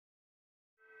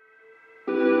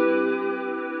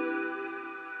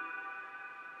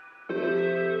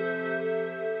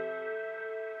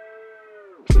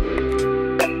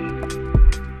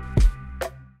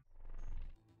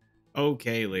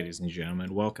Okay, ladies and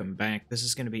gentlemen, welcome back. This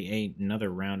is going to be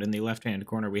another round. In the left-hand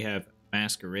corner, we have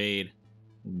Masquerade,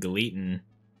 Gleaton,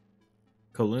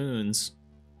 Colloons.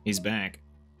 He's back.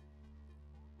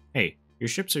 Hey, your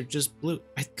ships are just blue.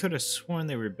 I could have sworn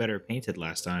they were better painted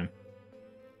last time.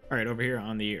 All right, over here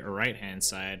on the right-hand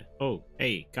side. Oh,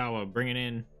 hey, Kawa, bringing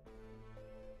in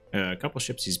a couple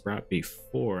ships he's brought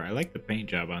before. I like the paint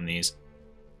job on these.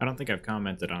 I don't think I've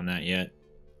commented on that yet.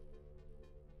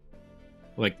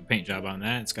 I like the paint job on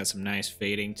that. It's got some nice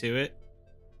fading to it.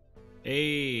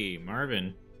 Hey,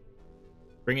 Marvin.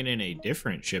 Bringing in a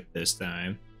different ship this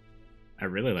time. I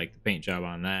really like the paint job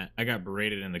on that. I got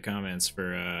berated in the comments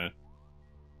for a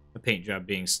paint job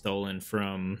being stolen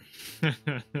from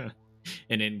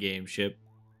an in-game ship.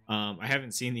 I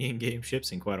haven't seen the in-game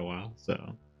ships in quite a while,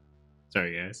 so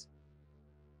sorry, guys.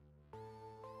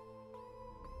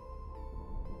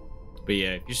 But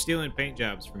yeah, if you're stealing paint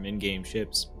jobs from in-game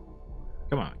ships,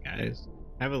 come on, guys.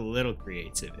 Have a little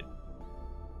creativity.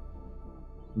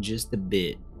 Just a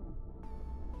bit.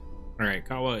 Alright,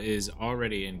 Kawa is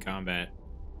already in combat.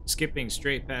 Skipping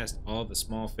straight past all the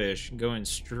small fish, going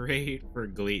straight for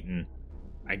Gleaton.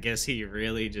 I guess he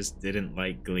really just didn't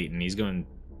like Gleaton. He's going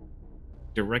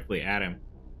directly at him.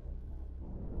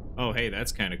 Oh, hey,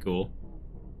 that's kind of cool.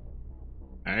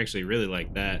 I actually really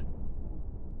like that.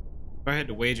 If I had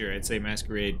to wager, I'd say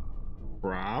Masquerade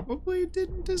probably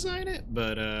didn't design it,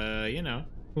 but you know,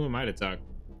 who am I to talk?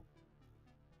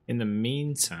 In the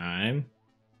meantime,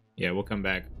 yeah, we'll come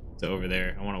back to over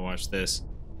there. I want to watch this.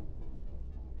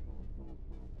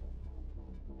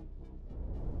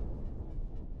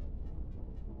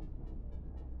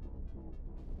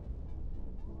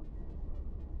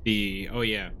 Oh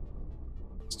yeah,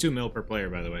 it's 2 mil per player,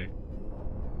 by the way.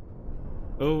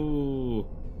 Oh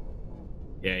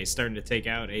yeah, he's starting to take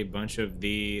out a bunch of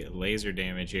the laser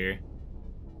damage here.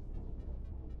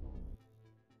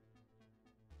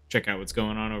 Check out what's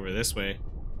going on over this way.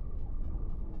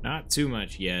 Not too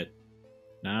much yet.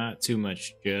 Not too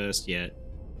much just yet.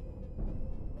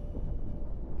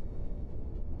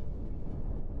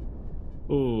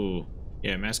 Ooh.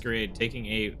 Yeah, Masquerade taking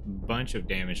a bunch of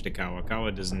damage to Kawa.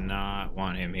 Kawa does not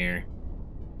want him here.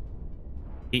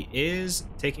 He is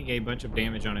taking a bunch of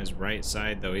damage on his right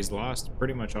side, though. He's lost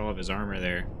pretty much all of his armor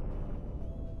there.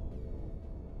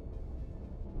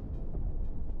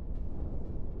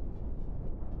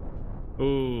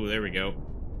 Ooh, there we go.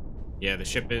 Yeah, the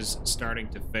ship is starting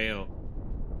to fail.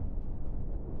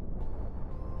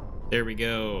 There we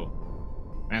go.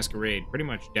 Masquerade, pretty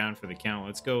much down for the count.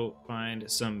 Let's go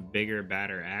find some bigger,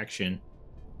 badder action.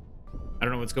 I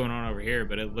don't know what's going on over here,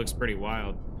 but it looks pretty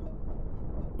wild.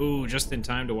 Ooh, just in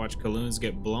time to watch Colloons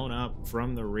get blown up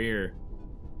from the rear.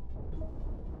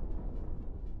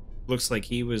 Looks like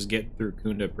he was getting through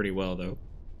Kunda pretty well, though.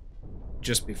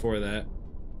 Just before that.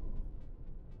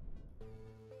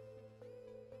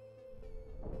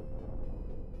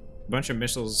 Bunch of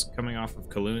missiles coming off of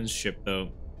Colloon's ship,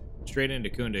 though. Straight into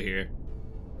Kunda here.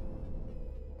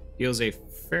 Deals a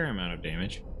fair amount of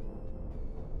damage.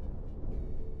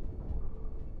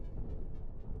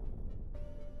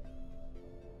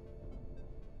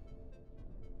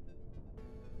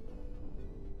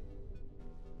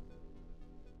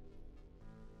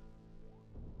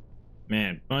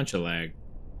 Man, bunch of lag.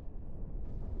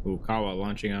 Ooh, Kawa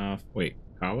launching off. Wait,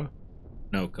 Kawa?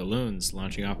 No, Colloon's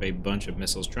launching off a bunch of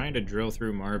missiles, trying to drill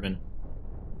through Marvin.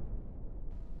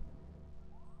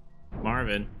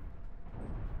 Marvin,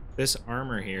 this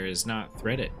armor here is not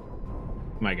threaded,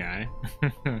 my guy.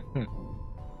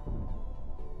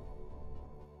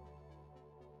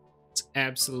 It's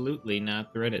absolutely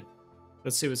not threaded.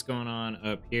 Let's see what's going on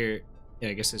up here. Yeah,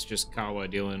 I guess it's just Kawa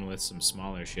dealing with some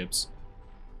smaller ships.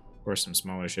 Or some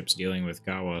smaller ships dealing with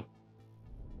Kawa.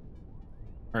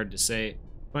 Hard to say.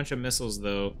 Bunch of missiles,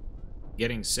 though,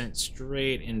 getting sent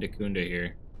straight into Kunda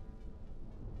here.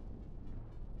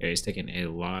 Yeah, he's taking a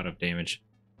lot of damage.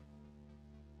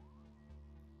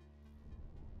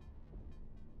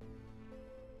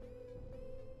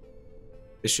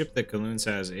 The ship that Colloons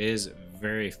has is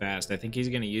very fast. I think he's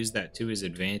going to use that to his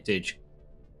advantage.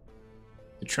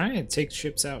 To try and take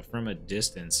ships out from a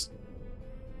distance.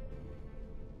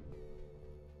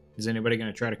 Is anybody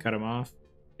going to try to cut him off?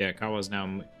 Yeah, Kawa's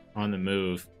now on the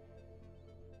move.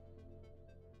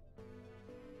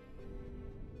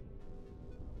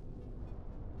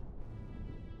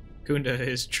 Kunda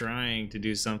is trying to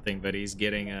do something, but he's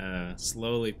getting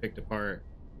slowly picked apart.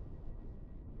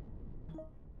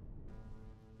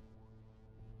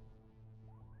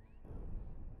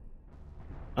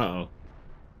 Uh-oh.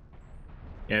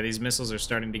 Yeah, these missiles are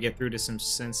starting to get through to some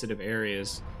sensitive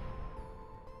areas.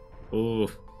 Ooh.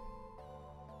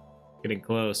 Getting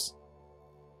close.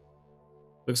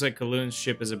 Looks like Kaloon's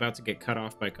ship is about to get cut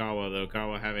off by Kawa, though.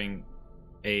 Kawa having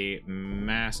a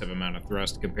massive amount of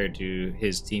thrust compared to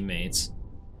his teammates.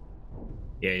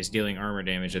 Yeah, he's dealing armor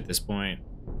damage at this point.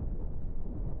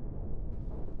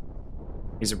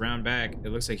 He's around back. It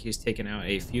looks like he's taken out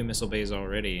a few missile bays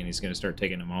already, and he's going to start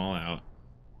taking them all out.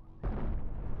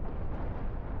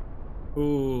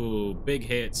 Ooh, big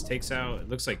hits. Takes out, it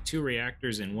looks like 2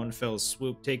 reactors in one fell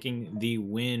swoop, taking the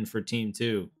win for Team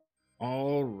 2.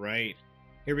 All right.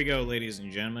 Here we go, ladies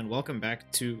and gentlemen. Welcome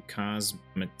back to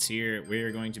COSMOTEER. We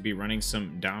are going to be running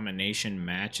some domination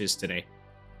matches today.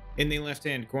 In the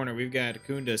left-hand corner, we've got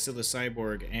Kunda, Scylla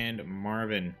Cyborg, and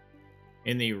Marvin.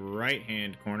 In the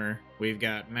right-hand corner, we've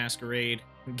got Masquerade,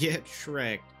 Get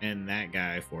Shrek'd, and that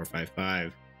guy,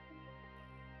 455.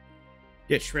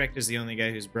 Get Shrek'd is the only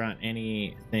guy who's brought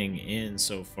anything in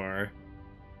so far.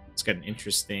 It's got an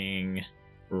interesting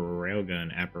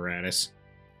railgun apparatus.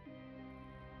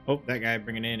 Oh, that guy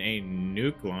bringing in a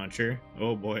nuke launcher.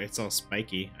 Oh boy, it's all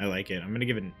spiky. I like it. I'm going to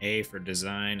give it an A for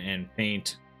design and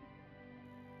paint.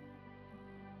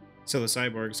 So the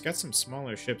Cyborg's got some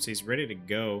smaller ships. He's ready to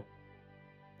go.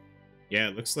 Yeah,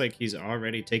 it looks like he's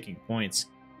already taking points.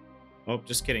 Oh,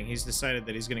 just kidding. He's decided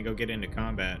that he's going to go get into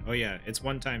combat. Oh yeah, it's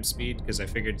one-time speed because I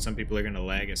figured some people are going to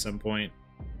lag at some point.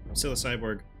 Still a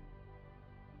Cyborg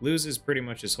loses pretty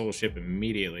much his whole ship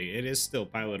immediately. It is still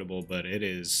pilotable, but it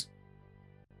is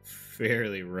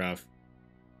fairly rough.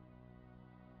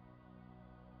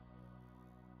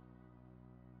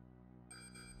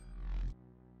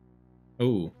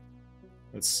 Oh,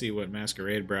 let's see what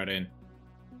Masquerade brought in.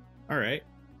 All right.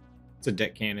 It's a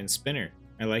deck cannon spinner.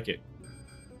 I like it.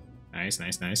 Nice,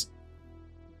 nice, nice.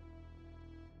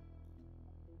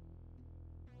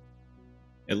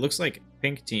 It looks like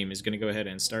Pink Team is going to go ahead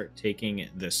and start taking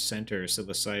the center, so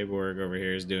the Cyborg over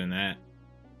here is doing that.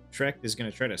 Shrek is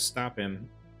going to try to stop him.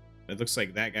 It looks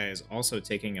like that guy is also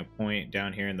taking a point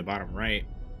down here in the bottom right.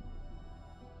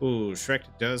 Ooh, Shrek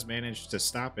does manage to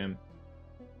stop him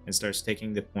and starts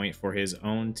taking the point for his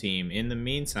own team. In the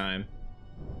meantime,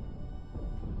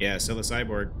 yeah, Scylla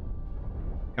Cyborg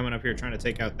coming up here trying to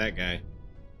take out that guy.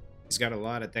 He's got a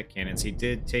lot of deck cannons. He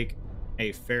did take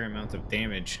a fair amount of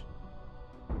damage,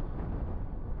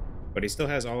 but he still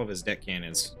has all of his deck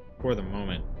cannons for the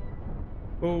moment.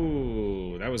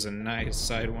 Oh, that was a nice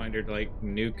sidewinder like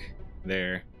nuke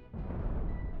there.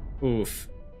 Oof.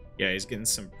 Yeah, he's getting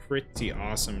some pretty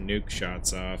awesome nuke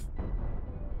shots off.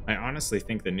 I honestly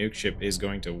think the nuke ship is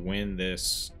going to win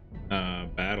this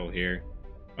battle here.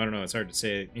 I don't know, it's hard to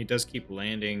say. He does keep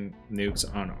landing nukes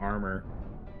on armor,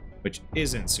 which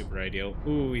isn't super ideal.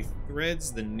 Ooh, he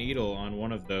threads the needle on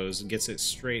one of those and gets it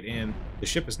straight in. The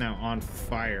ship is now on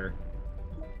fire.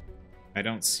 I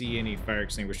don't see any fire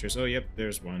extinguishers. Oh, yep,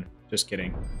 there's one. Just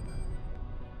kidding.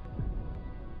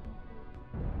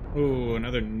 Ooh,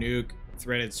 another nuke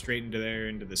threaded straight into there,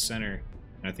 into the center.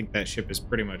 I think that ship is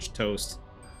pretty much toast.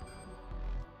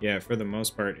 Yeah, for the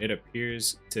most part, it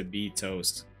appears to be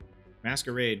toast.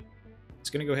 Masquerade is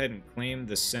going to go ahead and claim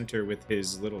the center with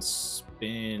his little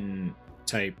spin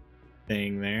type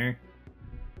thing there.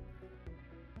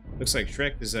 Looks like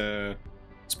Shrek is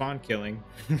spawn killing.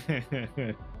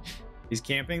 He's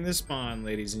camping the spawn,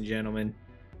 ladies and gentlemen.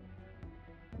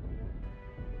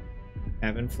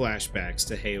 Having flashbacks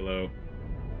to Halo.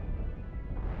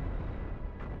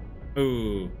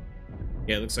 Ooh.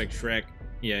 Yeah, it looks like Shrek.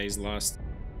 Yeah, he's lost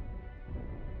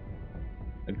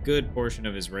a good portion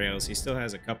of his rails. He still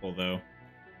has a couple, though.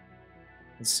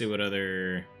 Let's see what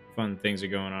other fun things are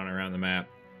going on around the map.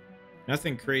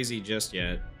 Nothing crazy just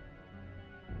yet.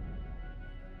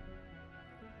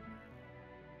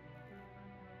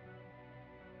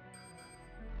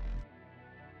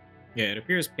 Yeah, it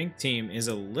appears Pink Team is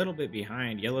a little bit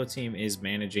behind. Yellow Team is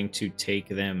managing to take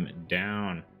them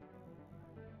down.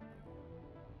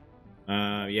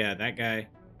 Yeah, that guy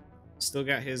still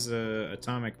got his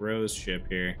Atomic Rose ship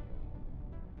here.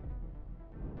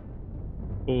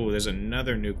 Oh, there's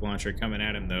another nuke launcher coming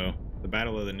at him, though. The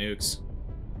Battle of the Nukes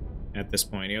at this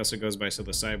point. He also goes by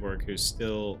Scylla Cyborg, who's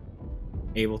still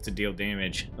able to deal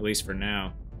damage, at least for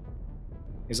now.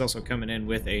 He's also coming in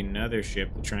with another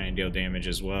ship to try and deal damage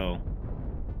as well.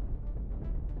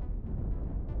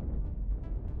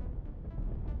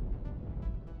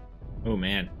 Oh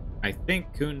man, I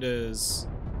think Kunda's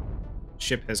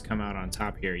ship has come out on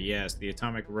top here. Yes, the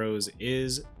Atomic Rose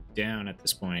is down at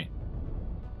this point.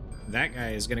 That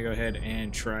guy is going to go ahead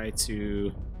and try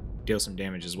to deal some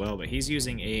damage as well, but he's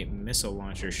using a missile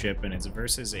launcher ship, and it's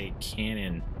versus a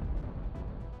cannon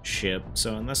ship,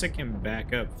 so unless it can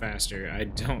back up faster, I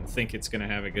don't think it's gonna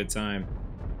have a good time.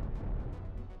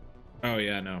 Oh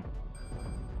yeah, no.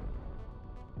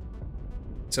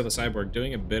 So the Cyborg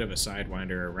doing a bit of a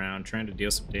sidewinder around, trying to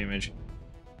deal some damage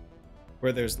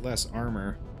where there's less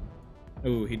armor.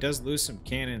 Ooh, he does lose some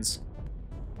cannons.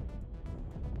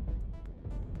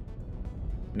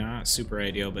 Not super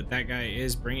ideal, but that guy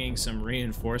is bringing some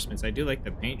reinforcements. I do like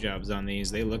the paint jobs on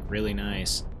these. They look really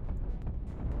nice.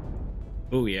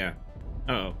 Oh, yeah.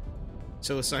 Uh-oh.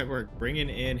 So the Cyborg bringing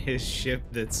in his ship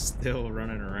that's still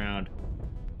running around.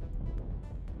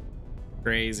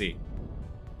 Crazy.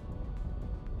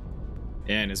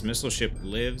 Yeah, and his missile ship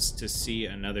lives to see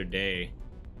another day.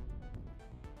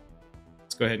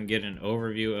 Let's go ahead and get an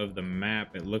overview of the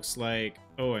map. It looks like...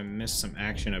 Oh, I missed some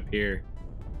action up here.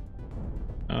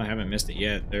 Oh, I haven't missed it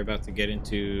yet. They're about to get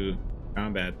into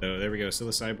combat, though. There we go. So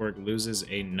the Cyborg loses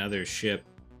another ship.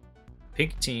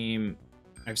 Pink team...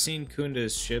 I've seen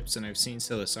Kunda's ships, and I've seen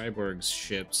Scylla Cyborg's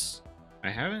ships.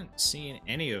 I haven't seen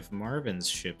any of Marvin's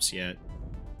ships yet.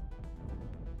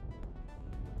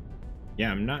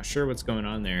 Yeah, I'm not sure what's going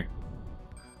on there.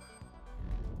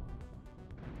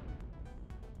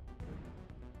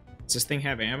 Does this thing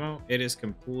have ammo? It is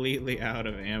completely out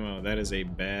of ammo. That is a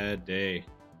bad day.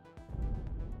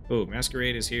 Oh,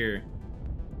 Masquerade is here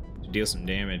to deal some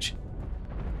damage.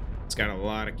 It's got a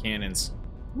lot of cannons.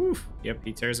 Woof. Yep,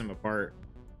 he tears them apart.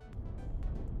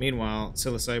 Meanwhile,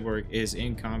 Scylla Cyborg is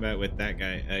in combat with that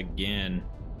guy again.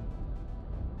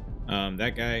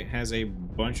 That guy has a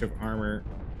bunch of armor.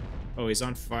 Oh, he's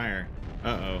on fire.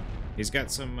 Uh-oh. He's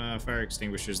got some fire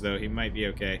extinguishers, though. He might be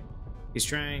okay. He's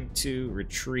trying to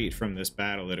retreat from this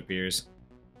battle, it appears.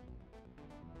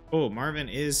 Oh, Marvin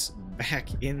is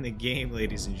back in the game,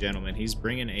 ladies and gentlemen. He's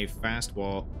bringing a fast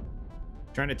wall,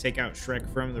 trying to take out Shrek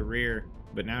from the rear,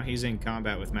 but now he's in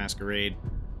combat with Masquerade.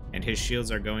 And his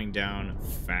shields are going down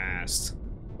fast.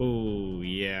 Oh,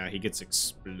 yeah, he gets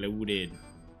exploded.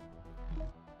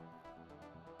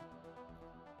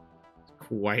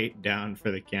 Quite down for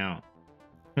the count.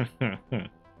 I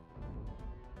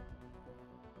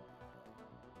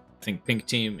think Pink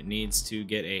Team needs to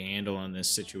get a handle on this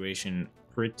situation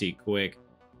pretty quick.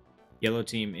 Yellow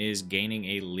Team is gaining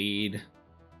a lead.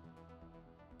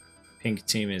 Pink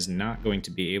Team is not going to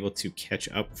be able to catch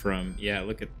up from... Yeah,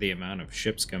 look at the amount of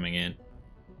ships coming in.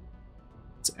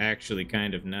 It's actually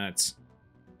kind of nuts.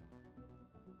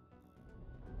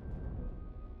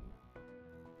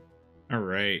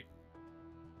 Alright.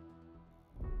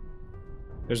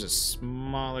 There's a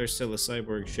smaller Scylla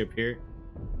Cyborg ship here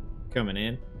coming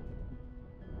in.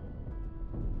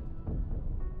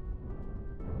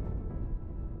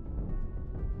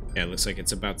 Yeah, it looks like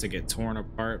it's about to get torn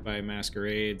apart by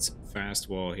Masquerade's fast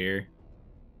wall here.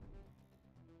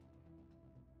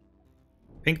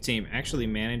 Pink Team actually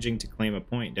managing to claim a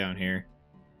point down here.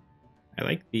 I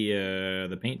like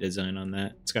the paint design on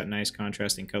that. It's got nice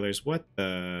contrasting colors. What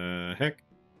the heck?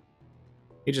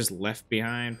 He just left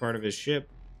behind part of his ship.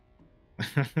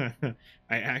 I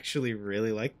actually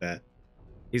really like that.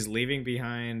 He's leaving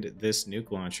behind this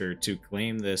nuke launcher to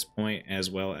claim this point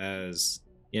as well as,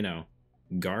 you know,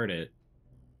 guard it.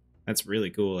 That's really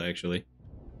cool, actually.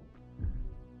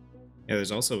 Yeah,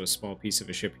 there's also a small piece of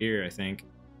a ship here, I think.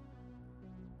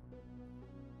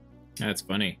 That's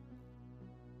funny.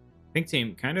 Pink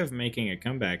Team kind of making a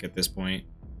comeback at this point.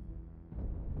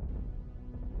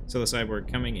 So the Cyborg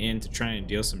coming in to try and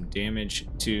deal some damage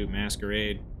to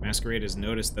Masquerade. Masquerade has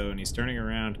noticed, though, and he's turning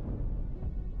around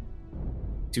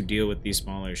to deal with these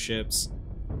smaller ships.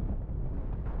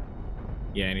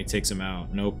 Yeah, and he takes them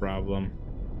out. No problem.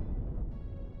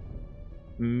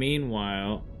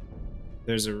 Meanwhile,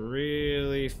 there's a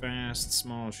really fast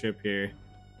small ship here.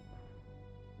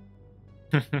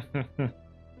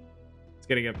 It's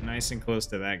getting up nice and close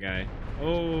to that guy.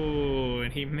 Oh,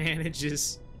 and he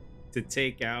manages to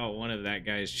take out one of that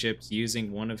guy's ships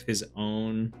using one of his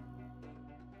own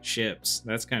ships.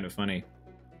 That's kind of funny.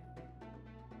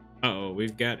 Uh-oh,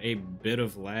 we've got a bit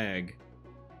of lag.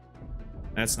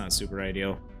 That's not super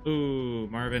ideal. Ooh,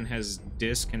 Marvin has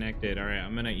disconnected. All right,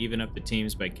 I'm gonna even up the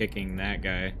teams by kicking that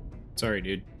guy. Sorry,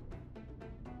 dude.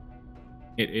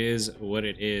 It is what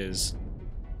it is.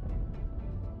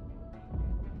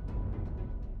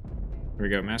 Here we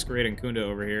go. Masquerade and Kunda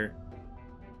over here,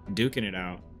 duking it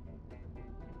out.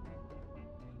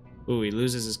 Ooh, he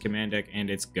loses his command deck and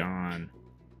it's gone.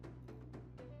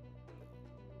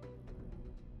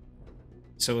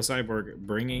 So the Cyborg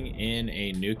bringing in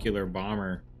a nuclear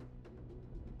bomber.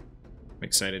 I'm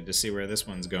excited to see where this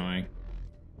one's going.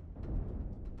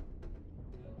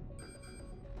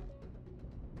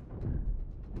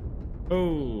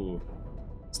 Oh,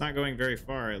 it's not going very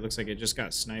far. It looks like it just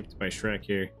got sniped by Shrek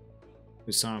here,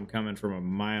 who saw him coming from a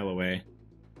mile away.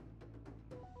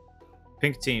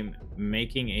 Pink team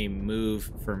making a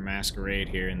move for Masquerade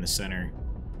here in the center.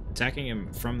 Attacking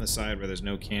him from the side where there's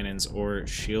no cannons or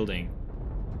shielding.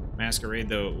 Masquerade,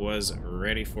 though, was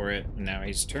ready for it. Now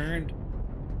he's turned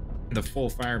the full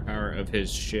firepower of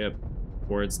his ship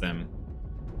towards them.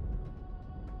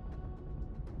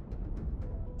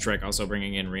 Shrek also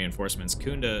bringing in reinforcements.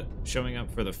 Kunda, showing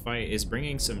up for the fight, is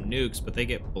bringing some nukes, but they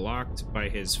get blocked by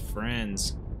his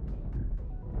friends.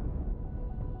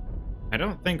 I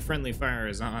don't think friendly fire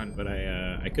is on, but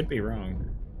I could be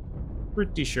wrong.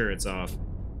 Pretty sure it's off.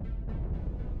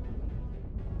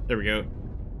 There we go.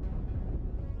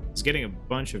 He's getting a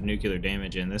bunch of nuclear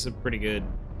damage in. This is pretty good.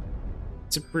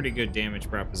 It's a pretty good damage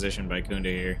proposition by Kunda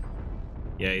here.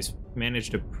 Yeah, he's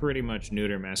managed to pretty much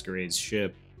neuter Masquerade's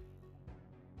ship.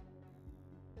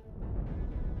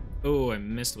 Oh, I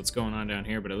missed what's going on down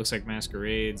here, but it looks like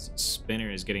Masquerade's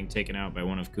spinner is getting taken out by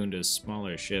one of Kunda's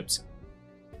smaller ships.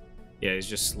 Yeah, he's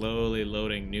just slowly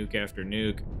loading nuke after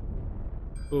nuke.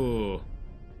 Ooh.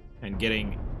 And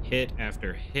getting hit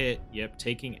after hit. Yep,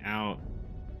 taking out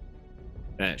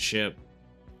that ship.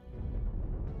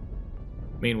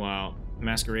 Meanwhile,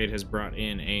 Masquerade has brought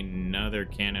in another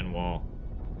cannon wall,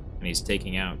 and he's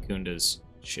taking out Kunda's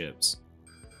ships.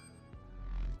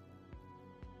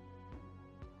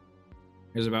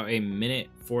 There's about a minute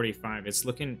 45. It's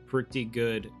looking pretty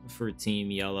good for Team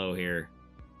Yellow here.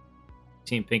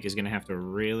 Team Pink is going to have to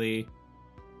really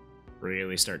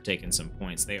start taking some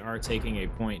points. They are taking a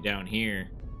point down here.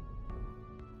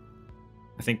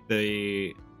 I think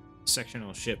the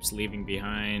sectional ships leaving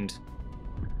behind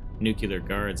nuclear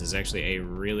guards is actually a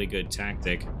really good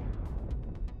tactic.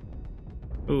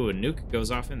 Ooh, a nuke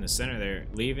goes off in the center there,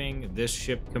 leaving this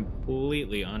ship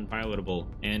completely unpilotable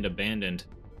and abandoned.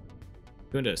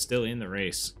 Kunda still in the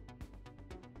race.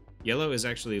 Yellow is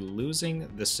actually losing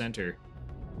the center.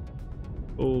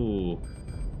 Ooh.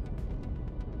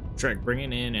 Trek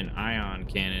bringing in an ion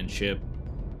cannon ship,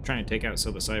 trying to take out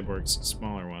Silva Cyborg's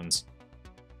smaller ones.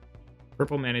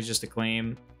 Purple manages to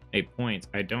claim a point.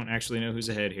 I don't actually know who's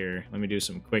ahead here. Let me do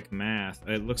some quick math.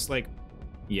 It looks like,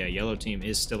 yeah, yellow team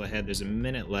is still ahead. There's a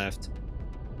minute left.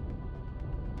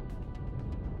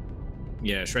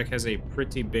 Yeah, Shrek has a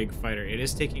pretty big fighter. It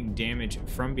is taking damage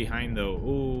from behind, though.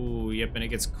 Ooh, yep, and it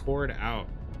gets cored out.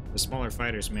 The smaller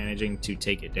fighter's managing to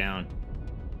take it down.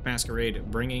 Masquerade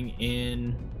bringing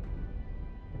in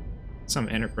some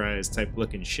Enterprise-type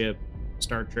looking ship.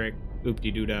 Star Trek,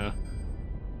 oop-de-doo-dah.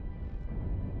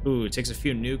 Ooh, it takes a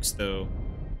few nukes, though.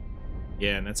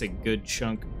 Yeah, and that's a good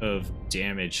chunk of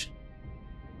damage.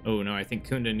 Oh, no, I think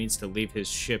Kunda needs to leave his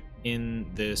ship in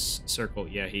this circle.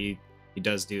 Yeah, he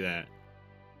does do that.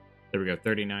 There we go,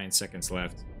 39 seconds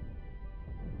left.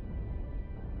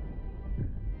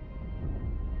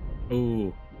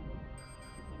 Ooh.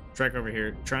 Trek over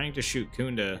here, trying to shoot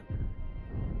Kunda.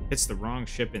 Hits the wrong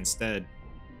ship instead.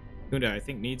 Kunda, I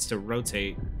think, needs to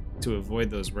rotate to avoid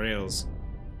those rails.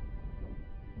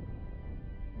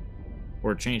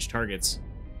 Or change targets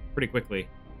pretty quickly.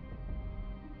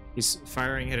 He's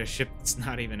firing at a ship that's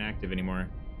not even active anymore.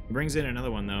 He brings in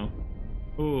another one, though.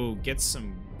 Ooh, gets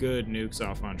some good nukes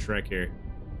off on Shrek here.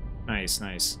 Nice,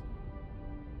 nice.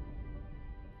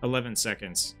 11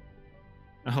 seconds.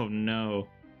 Oh, no.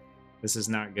 This is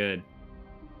not good.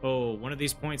 Oh, one of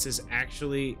these points is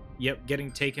actually, yep,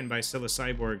 getting taken by Silva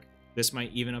Cyborg. This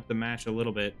might even up the match a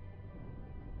little bit.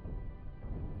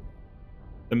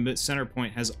 The center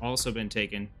point has also been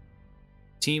taken.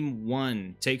 Team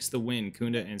 1 takes the win,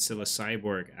 Kunda and Silva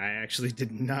Cyborg. I actually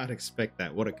did not expect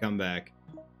that. What a comeback.